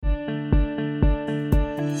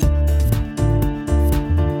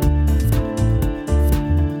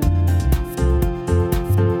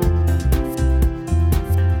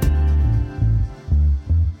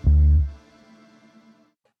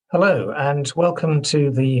Hello, and welcome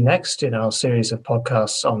to the next in our series of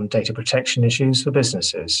podcasts on data protection issues for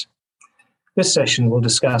businesses. This session will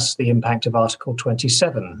discuss the impact of Article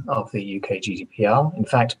 27 of the UK GDPR, in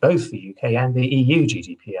fact, both the UK and the EU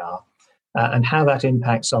GDPR, and how that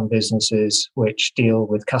impacts on businesses which deal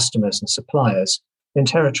with customers and suppliers in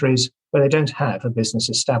territories where they don't have a business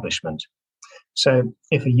establishment. So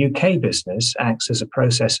if a UK business acts as a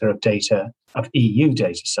processor of data of EU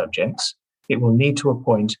data subjects, it will need to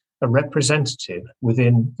appoint a representative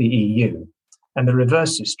within the EU. And the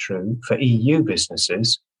reverse is true for EU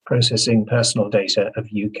businesses processing personal data of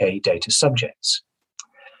UK data subjects.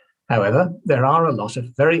 However, there are a lot of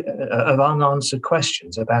unanswered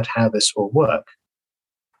questions about how this will work.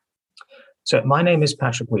 So my name is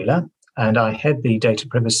Patrick Wheeler, and I head the data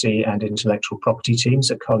privacy and intellectual property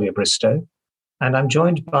teams at Collier Bristow. And I'm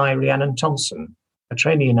joined by Rhiannon Thompson, a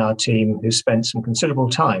trainee in our team who spent some considerable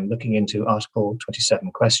time looking into Article 27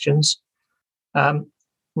 questions.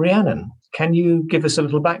 Rhiannon, can you give us a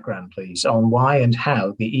little background, please, on why and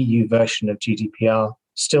how the EU version of GDPR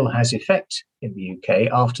still has effect in the UK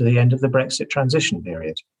after the end of the Brexit transition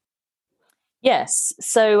period? Yes.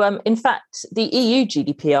 So, in fact, the EU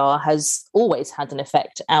GDPR has always had an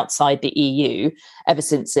effect outside the EU ever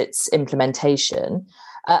since its implementation.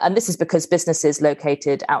 And this is because businesses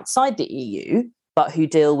located outside the EU but who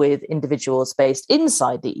deal with individuals based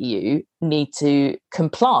inside the EU need to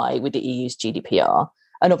comply with the EU's GDPR.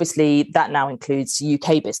 And obviously, that now includes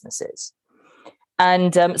UK businesses.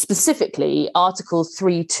 And specifically, Article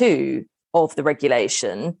 3.2 of the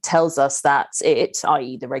regulation tells us that it,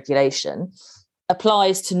 i.e. the regulation,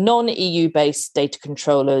 applies to non-EU-based data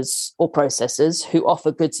controllers or processors who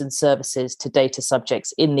offer goods and services to data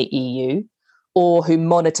subjects in the EU, or who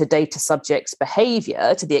monitor data subjects'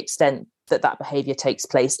 behaviour to the extent that behaviour takes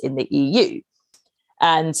place in the EU.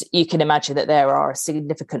 And you can imagine that there are a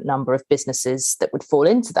significant number of businesses that would fall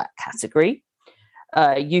into that category.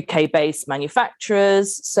 UK-based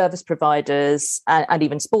manufacturers, service providers, and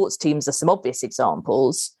even sports teams are some obvious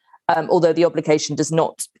examples, although the obligation does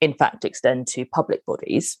not, in fact, extend to public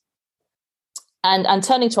bodies. And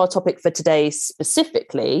turning to our topic for today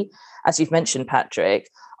specifically, as you've mentioned, Patrick,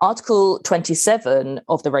 Article 27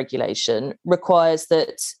 of the regulation requires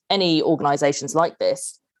that any organisations like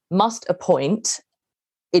this must appoint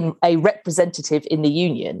in a representative in the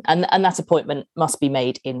union, and that appointment must be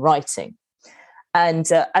made in writing.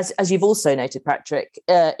 And as you've also noted, Patrick,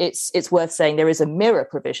 it's worth saying there is a mirror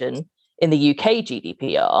provision in the UK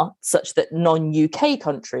GDPR such that non-UK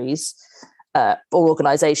countries or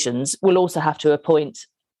organisations will also have to appoint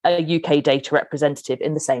a UK data representative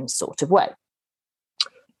in the same sort of way.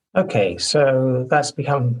 Okay, so that's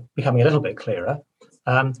becoming a little bit clearer.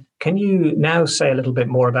 Can you now say a little bit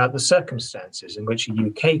more about the circumstances in which a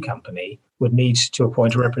UK company would need to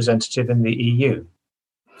appoint a representative in the EU?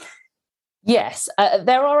 Yes,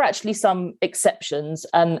 there are actually some exceptions,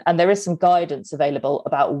 and there is some guidance available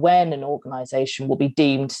about when an organisation will be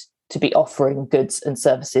deemed to be offering goods and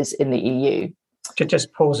services in the EU.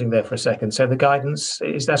 Just pausing there for a second. So the guidance,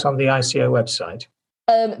 is that on the ICO website?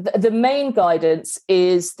 The main guidance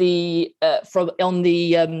is on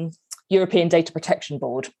the European Data Protection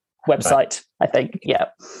Board website, right. I think, yeah.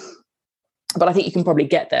 But I think you can probably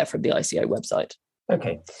get there from the ICO website.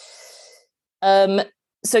 Okay.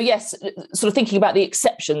 So yes, sort of thinking about the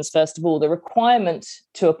exceptions, first of all, the requirement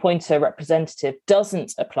to appoint a representative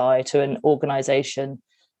doesn't apply to an organisation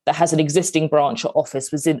that has an existing branch or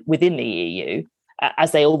office within the EU,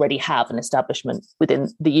 as they already have an establishment within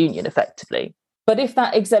the union, effectively. But if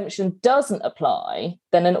that exemption doesn't apply,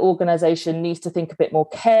 then an organisation needs to think a bit more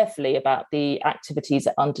carefully about the activities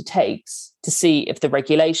it undertakes to see if the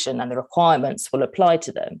regulation and the requirements will apply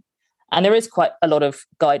to them. And there is quite a lot of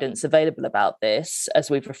guidance available about this, as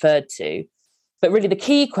we've referred to. But really the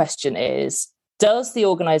key question is, does the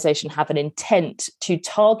organisation have an intent to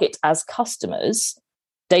target as customers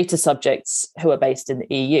data subjects who are based in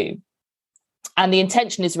the EU? And the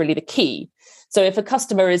intention is really the key. So if a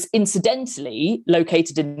customer is incidentally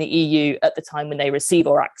located in the EU at the time when they receive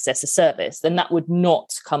or access a service, then that would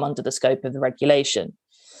not come under the scope of the regulation.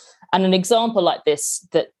 And an example like this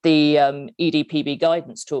that the EDPB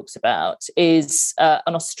guidance talks about is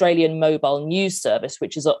an Australian mobile news service,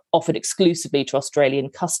 which is offered exclusively to Australian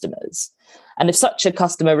customers. And if such a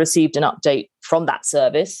customer received an update from that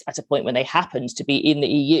service at a point when they happened to be in the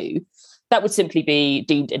EU, that would simply be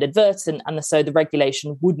deemed inadvertent, and so the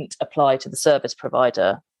regulation wouldn't apply to the service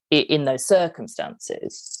provider in those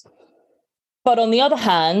circumstances. But on the other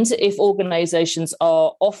hand, if organisations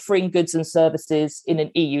are offering goods and services in an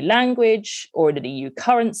EU language or in an EU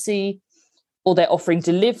currency, or they're offering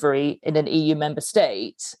delivery in an EU member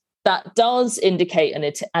state, that does indicate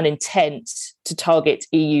an intent to target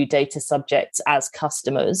EU data subjects as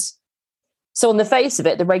customers. So on the face of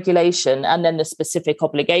it, the regulation and then the specific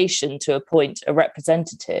obligation to appoint a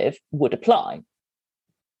representative would apply.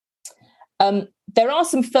 There are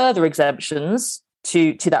some further exemptions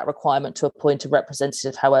to that requirement to appoint a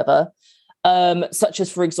representative, however, such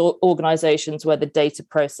as for organisations where the data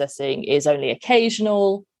processing is only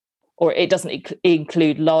occasional, or it doesn't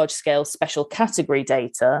include large-scale special category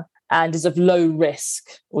data and is of low risk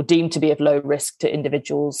or deemed to be of low risk to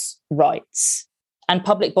individuals' rights. And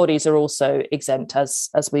public bodies are also exempt, as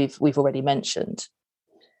we've already mentioned.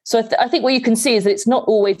 So I think what you can see is that it's not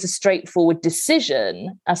always a straightforward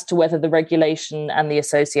decision as to whether the regulation and the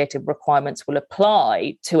associated requirements will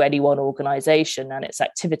apply to any one organisation and its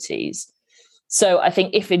activities. So I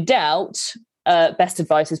think if in doubt, best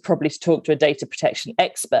advice is probably to talk to a data protection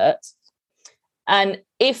expert. And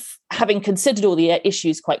if, having considered all the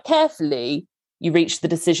issues quite carefully, you reach the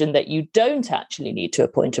decision that you don't actually need to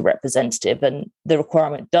appoint a representative and the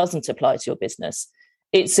requirement doesn't apply to your business,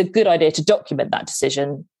 it's a good idea to document that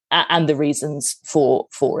decision and the reasons for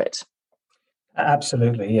it.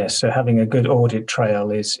 Absolutely, yes. So having a good audit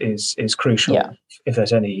trail is crucial if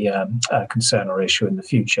there's any concern or issue in the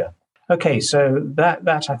future. Okay, so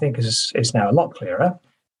that I think is now a lot clearer.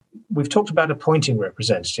 We've talked about appointing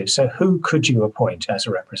representatives. So who could you appoint as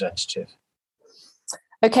a representative?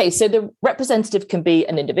 Okay, so the representative can be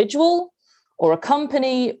an individual or a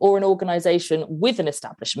company or an organisation with an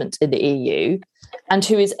establishment in the EU and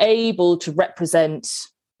who is able to represent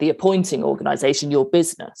the appointing organisation, your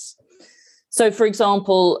business. So, for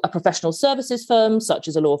example, a professional services firm, such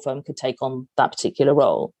as a law firm, could take on that particular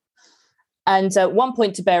role. And one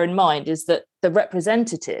point to bear in mind is that the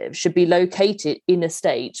representative should be located in a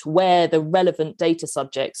state where the relevant data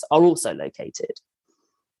subjects are also located,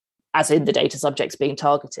 as in the data subjects being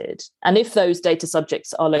targeted. And if those data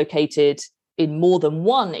subjects are located in more than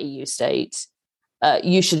one EU state,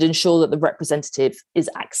 you should ensure that the representative is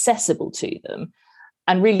accessible to them.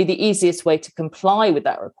 And really, the easiest way to comply with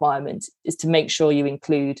that requirement is to make sure you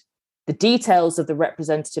include the details of the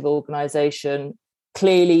representative organisation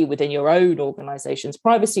clearly within your own organisation's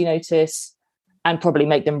privacy notice and probably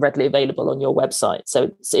make them readily available on your website so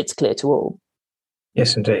it's clear to all.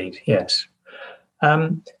 Yes, indeed. Yes.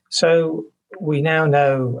 So we now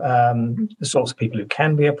know the sorts of people who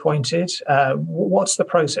can be appointed. What's the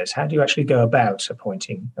process? How do you actually go about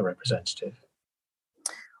appointing a representative?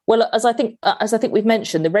 Well, as I think we've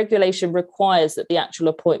mentioned, the regulation requires that the actual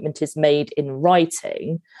appointment is made in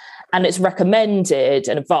writing, and it's recommended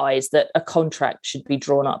and advised that a contract should be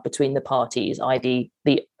drawn up between the parties, i.e.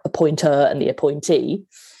 the appointer and the appointee.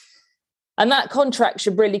 And that contract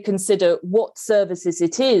should really consider what services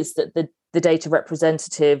it is that the data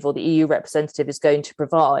representative or the EU representative is going to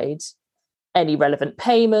provide, any relevant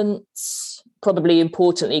payments, probably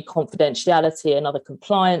importantly, confidentiality and other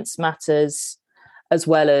compliance matters, as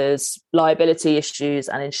well as liability issues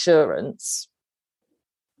and insurance.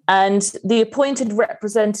 And the appointed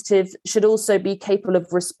representative should also be capable of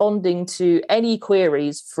responding to any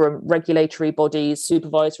queries from regulatory bodies,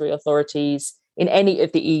 supervisory authorities in any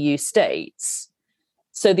of the EU states.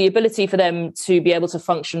 So the ability for them to be able to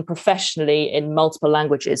function professionally in multiple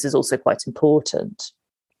languages is also quite important.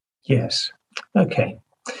 Yes. Okay.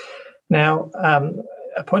 Now,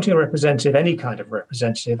 appointing a representative, any kind of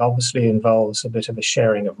representative, obviously involves a bit of a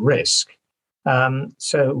sharing of risk.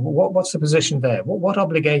 So what's the position there? What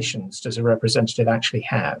obligations does a representative actually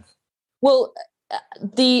have? Well,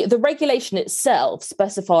 the regulation itself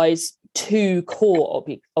specifies two core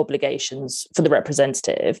obligations for the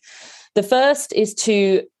representative. The first is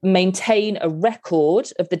to maintain a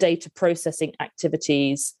record of the data processing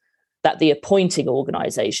activities that the appointing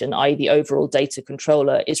organisation, i.e. the overall data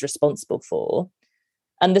controller, is responsible for.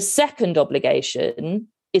 And the second obligation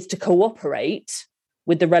is to cooperate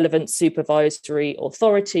with the relevant supervisory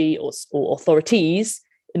authority or authorities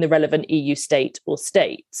in the relevant EU state or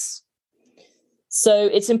states. So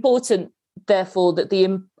it's important, therefore, that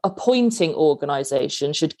the appointing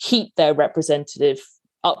organisation should keep their representative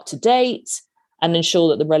up to date and ensure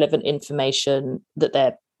that the relevant information that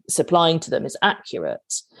they're supplying to them is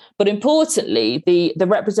accurate. But importantly, the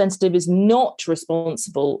representative is not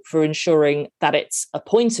responsible for ensuring that its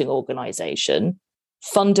appointing organisation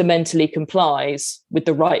fundamentally complies with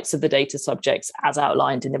the rights of the data subjects as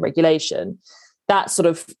outlined in the regulation. That sort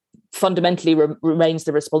of fundamentally remains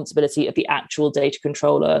the responsibility of the actual data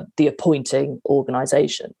controller, the appointing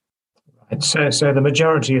organisation. So the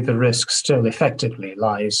majority of the risk still effectively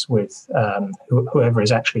lies with whoever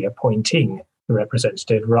is actually appointing the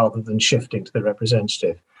representative rather than shifting to the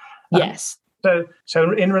representative. Yes.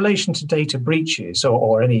 So in relation to data breaches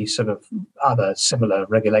or any sort of other similar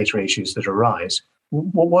regulatory issues that arise,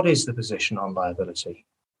 what is the position on liability?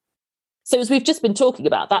 So as we've just been talking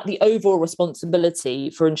about, that the overall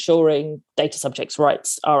responsibility for ensuring data subjects'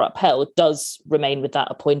 rights are upheld does remain with that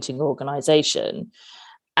appointing organisation.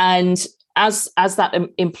 And as that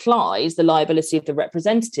implies, the liability of the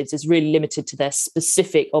representatives is really limited to their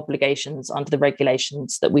specific obligations under the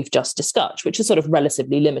regulations that we've just discussed, which are sort of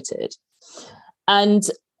relatively limited. And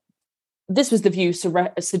this was the view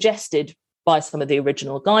suggested by some of the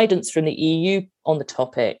original guidance from the EU on the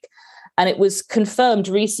topic. And it was confirmed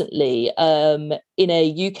recently in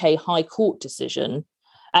a UK High Court decision,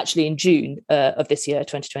 actually in June of this year,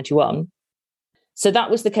 2021. So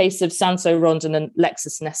that was the case of Sanso Rondon and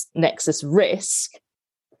LexisNexis Risk.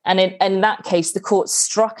 And in that case, the court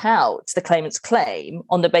struck out the claimant's claim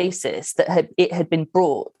on the basis that it had been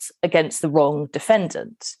brought against the wrong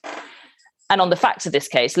defendant. And on the facts of this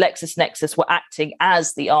case, LexisNexis were acting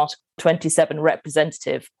as the Article 27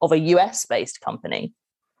 representative of a US-based company.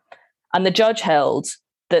 And the judge held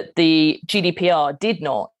that the GDPR did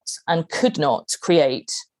not and could not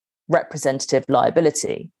create representative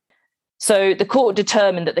liability. So the court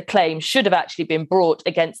determined that the claim should have actually been brought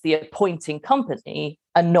against the appointing company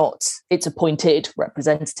and not its appointed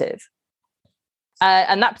representative.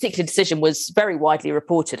 And that particular decision was very widely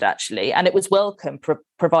reported, actually, and it was welcome,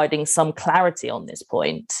 providing some clarity on this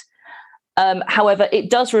point. However,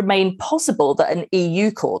 it does remain possible that an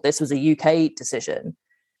EU court, this was a UK decision,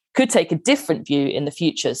 could take a different view in the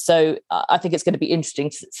future. So I think it's going to be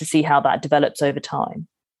interesting to see how that develops over time.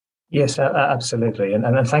 Yes, absolutely.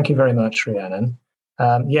 And thank you very much, Rhiannon.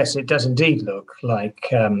 Yes, it does indeed look like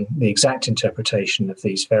the exact interpretation of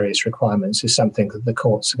these various requirements is something that the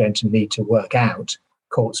courts are going to need to work out,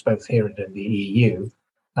 courts both here and in the EU.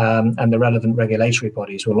 And the relevant regulatory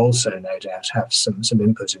bodies will also, no doubt, have some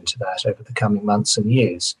input into that over the coming months and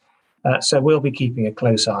years. So we'll be keeping a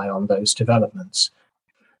close eye on those developments.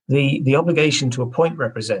 The obligation to appoint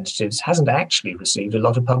representatives hasn't actually received a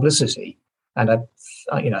lot of publicity. And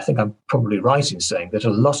I think I'm probably right in saying that a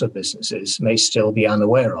lot of businesses may still be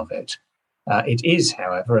unaware of it. It is,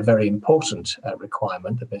 however, a very important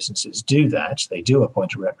requirement that businesses do that. They do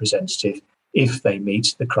appoint a representative if they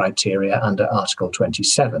meet the criteria under Article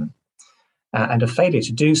 27. And a failure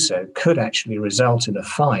to do so could actually result in a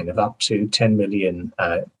fine of up to 10 million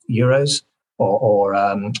euros or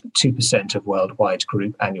 2% of worldwide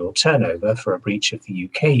group annual turnover for a breach of the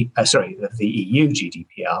of the EU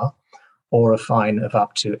GDPR, or a fine of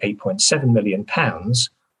up to £8.7 million,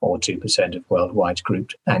 or 2% of worldwide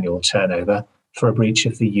group annual turnover, for a breach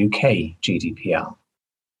of the UK GDPR.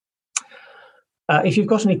 If you've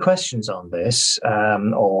got any questions on this,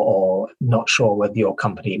 or not sure whether your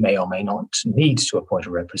company may or may not need to appoint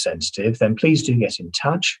a representative, then please do get in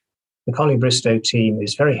touch. The Collie Bristow team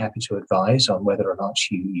is very happy to advise on whether or not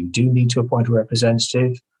you do need to appoint a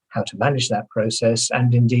representative, how to manage that process,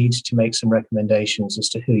 and indeed to make some recommendations as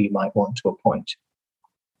to who you might want to appoint.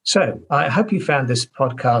 So I hope you found this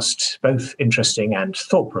podcast both interesting and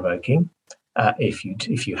thought-provoking.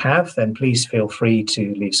 If you have, then please feel free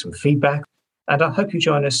to leave some feedback. And I hope you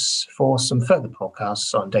join us for some further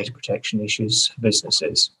podcasts on data protection issues for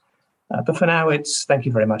businesses. But for now, it's thank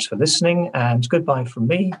you very much for listening, and goodbye from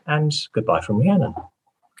me, and goodbye from Rhiannon.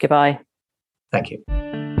 Goodbye. Thank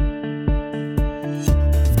you.